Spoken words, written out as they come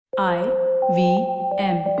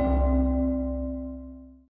IVM.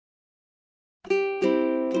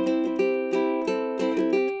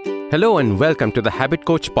 Hello and welcome to the Habit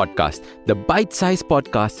Coach Podcast, the bite-sized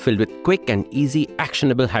podcast filled with quick and easy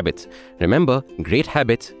actionable habits. Remember, great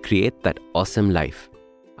habits create that awesome life.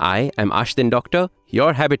 I am Ashdin Doctor,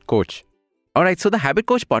 your habit coach. Alright, so the Habit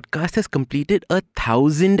Coach Podcast has completed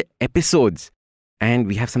 1,000 episodes. And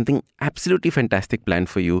we have something absolutely fantastic planned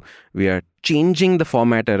for you. We are changing the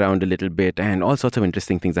format around a little bit and all sorts of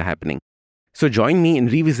interesting things are happening. So join me in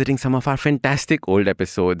revisiting some of our fantastic old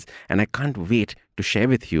episodes, and I can't wait to share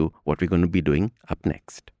with you what we're going to be doing up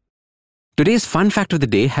next. Today's fun fact of the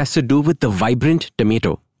day has to do with the vibrant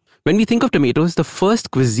tomato. When we think of tomatoes, the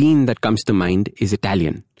first cuisine that comes to mind is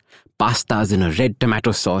Italian. Pastas in a red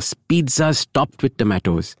tomato sauce, pizzas topped with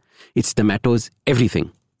tomatoes. It's tomatoes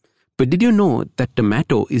everything. But did you know that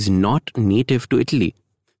tomato is not native to Italy?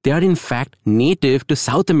 They are in fact native to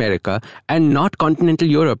South America and not continental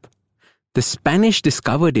Europe. The Spanish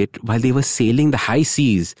discovered it while they were sailing the high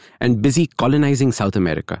seas and busy colonizing South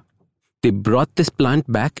America. They brought this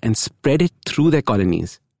plant back and spread it through their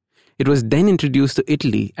colonies. It was then introduced to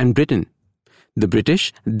Italy and Britain. The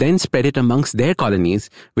British then spread it amongst their colonies,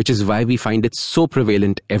 which is why we find it so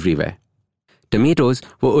prevalent everywhere. Tomatoes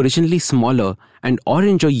were originally smaller and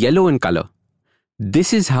orange or yellow in color.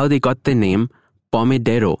 This is how they got the name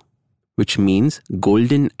Pomodoro, which means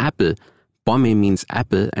golden apple. Pome means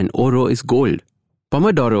apple and oro is gold.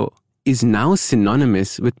 Pomodoro is now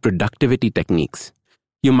synonymous with productivity techniques.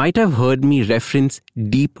 You might have heard me reference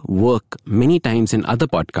deep work many times in other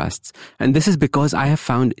podcasts, and this is because I have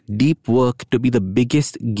found deep work to be the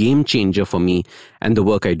biggest game changer for me and the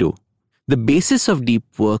work I do. The basis of deep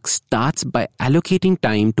work starts by allocating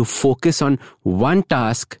time to focus on one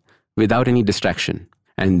task without any distraction.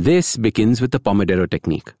 And this begins with the Pomodoro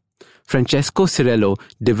technique. Francesco Cirello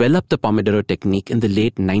developed the Pomodoro technique in the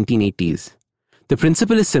late 1980s. The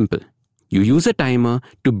principle is simple. You use a timer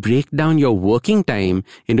to break down your working time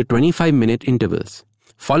into 25-minute intervals,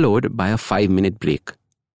 followed by a 5-minute break.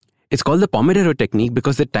 It's called the Pomodoro technique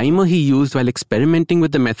because the timer he used while experimenting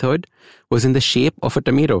with the method was in the shape of a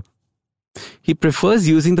tomato. He prefers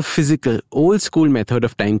using the physical, old-school method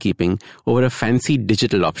of timekeeping over a fancy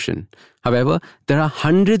digital option. However, there are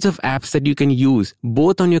hundreds of apps that you can use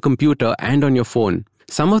both on your computer and on your phone.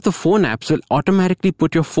 Some of the phone apps will automatically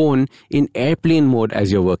put your phone in airplane mode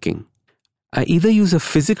as you're working. I either use a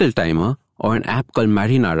physical timer or an app called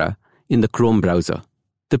Marinara in the Chrome browser.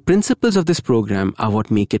 The principles of this program are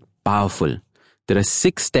what make it powerful. There are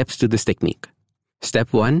 6 steps to this technique.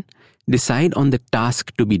 Step 1, decide on the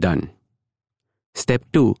task to be done. Step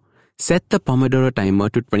 2, set the Pomodoro timer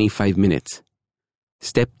to 25 minutes.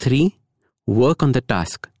 Step 3, work on the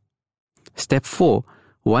task. Step 4,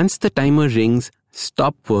 once the timer rings,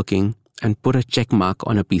 stop working and put a check mark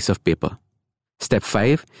on a piece of paper. Step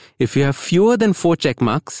 5, if you have fewer than 4 check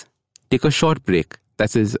marks, take a short break,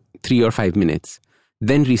 that is 3 or 5 minutes,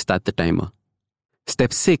 then restart the timer.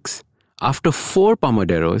 Step 6, after 4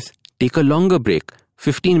 Pomodoros, take a longer break,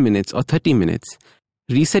 15 minutes or 30 minutes,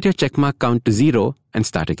 reset your checkmark count to 0 and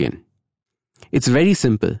start again. It's very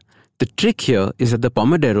simple. The trick here is that the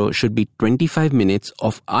Pomodoro should be 25 minutes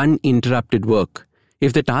of uninterrupted work.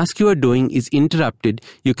 If the task you are doing is interrupted,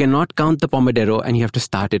 you cannot count the Pomodoro and you have to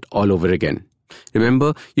start it all over again.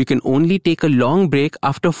 Remember, you can only take a long break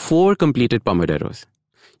after 4 completed Pomodoros.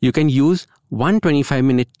 You can use one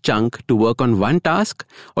 25-minute chunk to work on one task,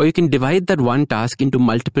 or you can divide that one task into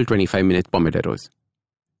multiple 25-minute Pomodoros.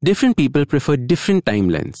 Different people prefer different time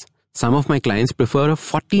lengths. Some of my clients prefer a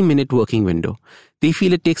 40-minute working window. They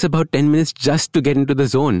feel it takes about 10 minutes just to get into the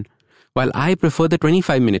zone, while I prefer the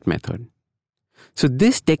 25-minute method. So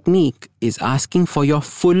this technique is asking for your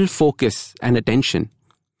full focus and attention.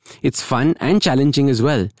 It's fun and challenging as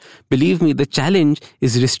well. Believe me, the challenge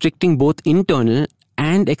is restricting both internal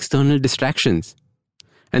and external distractions.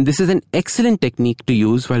 And this is an excellent technique to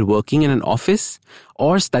use while working in an office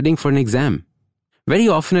or studying for an exam. Very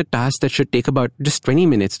often a task that should take about just 20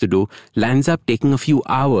 minutes to do lands up taking a few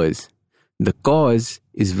hours. The cause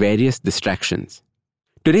is various distractions.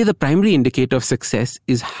 Today, the primary indicator of success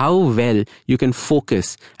is how well you can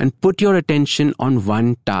focus and put your attention on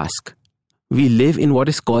one task. We live in what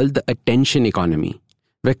is called the attention economy,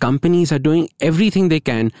 where companies are doing everything they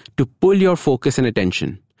can to pull your focus and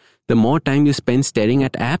attention. The more time you spend staring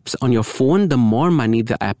at apps on your phone, the more money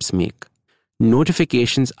the apps make.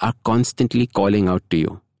 Notifications are constantly calling out to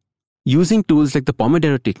you. Using tools like the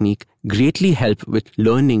Pomodoro technique greatly help with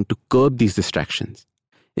learning to curb these distractions.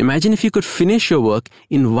 Imagine if you could finish your work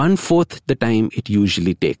in 1/4 the time it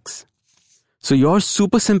usually takes. So your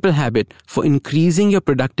super simple habit for increasing your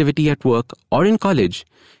productivity at work or in college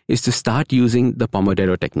is to start using the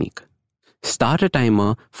Pomodoro technique. Start a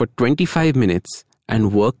timer for 25 minutes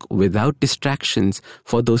and work without distractions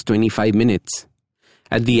for those 25 minutes.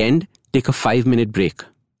 At the end, take a 5-minute break.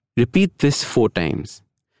 Repeat this 4 times.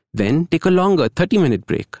 Then take a longer 30-minute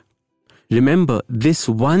break. Remember, this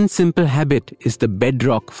one simple habit is the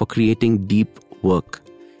bedrock for creating deep work.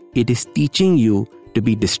 It is teaching you to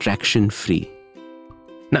be distraction-free.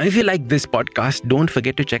 Now, if you like this podcast, don't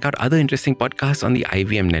forget to check out other interesting podcasts on the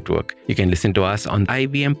IVM network. You can listen to us on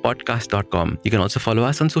ivmpodcast.com. You can also follow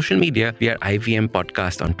us on social media. We are IVM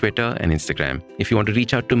Podcast on Twitter and Instagram. If you want to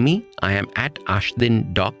reach out to me, I am at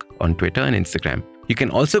ashdindoc on Twitter and Instagram. You can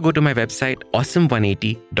also go to my website,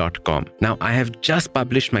 awesome180.com. Now, I have just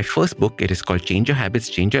published my first book. It is called Change Your Habits,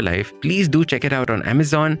 Change Your Life. Please do check it out on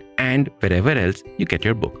Amazon and wherever else you get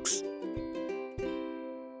your books.